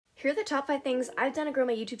Here are the top 5 things I've done to grow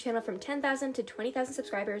my YouTube channel from 10,000 to 20,000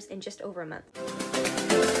 subscribers in just over a month.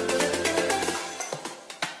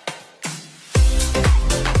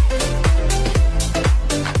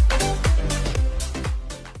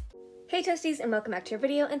 Hey Toasties, and welcome back to your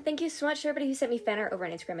video, and thank you so much to everybody who sent me fan art over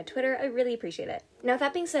on Instagram and Twitter. I really appreciate it. Now,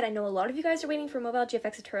 that being said, I know a lot of you guys are waiting for a mobile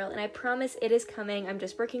GFX tutorial, and I promise it is coming. I'm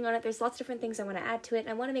just working on it. There's lots of different things I want to add to it, and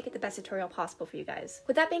I want to make it the best tutorial possible for you guys.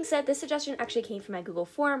 With that being said, this suggestion actually came from my Google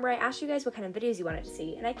form where I asked you guys what kind of videos you wanted to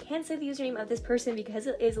see, and I can't say the username of this person because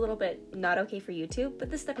it is a little bit not okay for YouTube,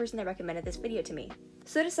 but this is the person that recommended this video to me.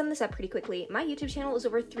 So to sum this up pretty quickly, my YouTube channel is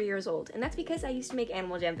over 3 years old, and that's because I used to make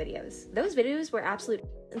Animal Jam videos. Those videos were absolute,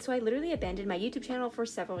 and so I literally abandoned my YouTube channel for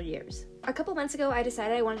several years. A couple months ago, I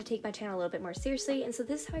decided I wanted to take my channel a little bit more seriously, and so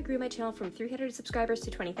this is how I grew my channel from 300 subscribers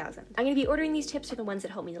to 20,000. I'm going to be ordering these tips from the ones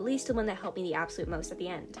that helped me the least to the one that helped me the absolute most at the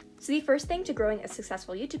end. So the first thing to growing a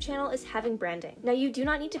successful YouTube channel is having branding. Now, you do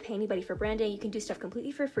not need to pay anybody for branding. You can do stuff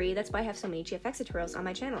completely for free. That's why I have so many GFX tutorials on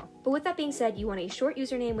my channel. But with that being said, you want a short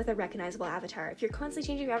username with a recognizable avatar. If you're constantly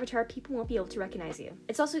changing your avatar, people won't be able to recognize you.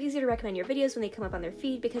 It's also easier to recommend your videos when they come up on their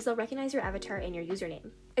feed because they'll recognize your avatar and your username.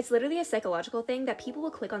 It's literally a psychological thing that people will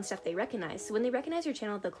click on stuff they recognize, so when they recognize your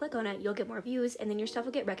channel, they'll click on it, you'll get more views, and then your stuff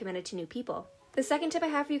will get recommended to new people. The second tip I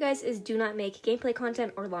have for you guys is do not make gameplay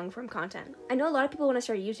content or long-form content. I know a lot of people want to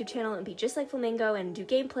start a YouTube channel and be just like Flamingo and do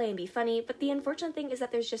gameplay and be funny, but the unfortunate thing is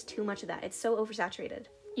that there's just too much of that. It's so oversaturated.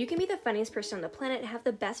 You can be the funniest person on the planet and have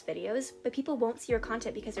the best videos, but people won't see your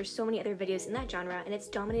content because there's so many other videos in that genre and it's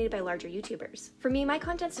dominated by larger YouTubers. For me, my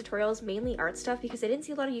content's tutorials, mainly art stuff, because I didn't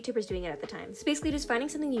see a lot of YouTubers doing it at the time. So basically just finding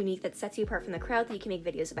something unique that sets you apart from the crowd that you can make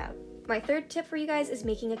videos about. My third tip for you guys is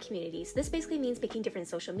making a community. So this basically means making different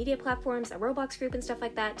social media platforms, a Roblox group and stuff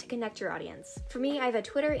like that to connect your audience. For me, I have a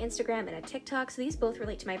Twitter, Instagram, and a TikTok, so these both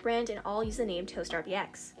relate to my brand and all use the name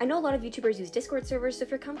𝐬𝐨𝐜𝐿. I know a lot of YouTubers use Discord servers, so if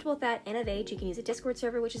you're comfortable with that and of age, you can use a Discord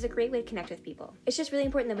server, which is a great way to connect with people. It's just really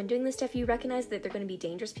important that when doing this stuff, you recognize that they're going to be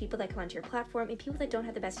dangerous people that come onto your platform and people that don't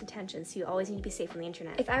have the best intentions, so you always need to be safe on the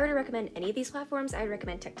internet. If I were to recommend any of these platforms, I would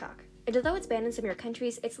recommend TikTok. And although it's banned in some of your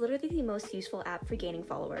countries, it's literally the most useful app for gaining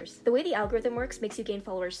followers. The way the algorithm works makes you gain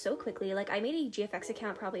followers so quickly. Like, I made a GFX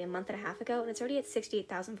account probably a month and a half ago, and it's already at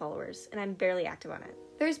 68,000 followers, and I'm barely active on it.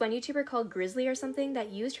 There's one YouTuber called 𝐬𝐳𝐿 or something that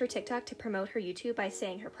used her TikTok to promote her YouTube by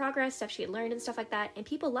saying her progress, stuff she had learned and stuff like that, and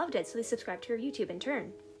people loved it, so they subscribed to her YouTube in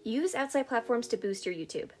turn. Use outside platforms to boost your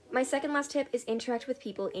YouTube. My second last tip is interact with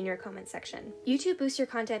people in your comment section. YouTube boosts your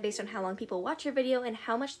content based on how long people watch your video and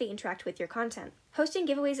how much they interact with your content. Hosting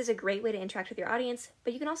giveaways is a great way to interact with your audience,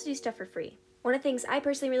 but you can also do stuff for free. One of the things I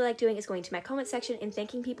personally really like doing is going to my comment section and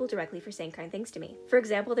thanking people directly for saying kind things to me. For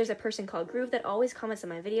example, there's a person called Groove that always comments on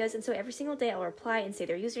my videos, and so every single day I'll reply and say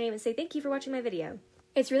their username and say thank you for watching my video.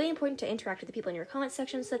 It's really important to interact with the people in your comment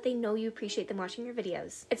section so that they know you appreciate them watching your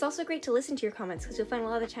videos. It's also great to listen to your comments because you'll find a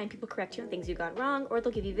lot of the time people correct you on things you got wrong or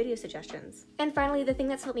they'll give you video suggestions. And finally, the thing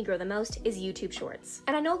that's helped me grow the most is YouTube Shorts.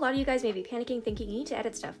 And I know a lot of you guys may be panicking thinking you need to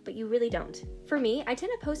edit stuff, but you really don't. For me, I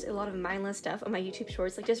tend to post a lot of mindless stuff on my YouTube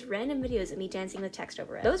Shorts, like just random videos of me dancing with text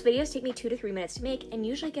over it. Those videos take me 2 to 3 minutes to make and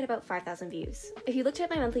usually get about 5,000 views. If you looked at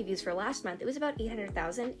my monthly views for last month, it was about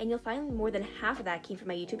 800,000, and you'll find more than half of that came from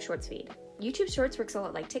my YouTube Shorts feed. YouTube Shorts works a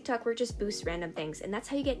lot like TikTok, where it just boosts random things, and that's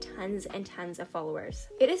how you get tons and tons of followers.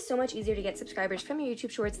 It is so much easier to get subscribers from your YouTube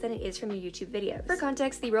Shorts than it is from your YouTube videos. For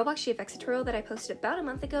context, the Roblox GFX tutorial that I posted about a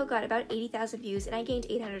month ago got about 80,000 views, and I gained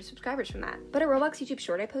 800 subscribers from that. But a Roblox YouTube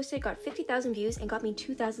short I posted got 50,000 views and got me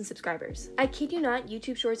 2,000 subscribers. I kid you not,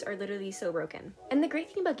 YouTube Shorts are literally so broken. And the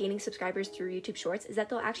great thing about gaining subscribers through YouTube Shorts is that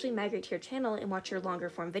they'll actually migrate to your channel and watch your longer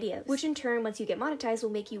form videos, which in turn, once you get monetized, will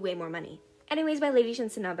make you way more money. Anyways, my ladies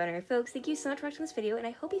and non-binary folks, thank you so much for watching this video, and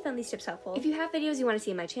I hope you found these tips helpful. If you have videos you want to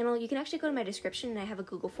see in my channel, you can actually go to my description and I have a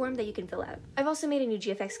Google form that you can fill out. I've also made a new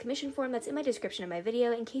GFX commission form that's in my description of my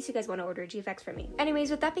video in case you guys want to order a GFX from me.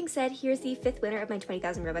 Anyways, with that being said, here's the 5th winner of my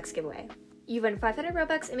 20,000 Robux giveaway. You've won 500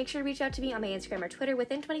 Robux, and make sure to reach out to me on my Instagram or Twitter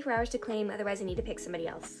within 24 hours to claim, otherwise I need to pick somebody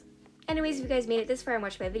else. Anyways, if you guys made it this far and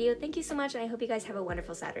watched my video, thank you so much, and I hope you guys have a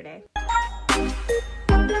wonderful Saturday.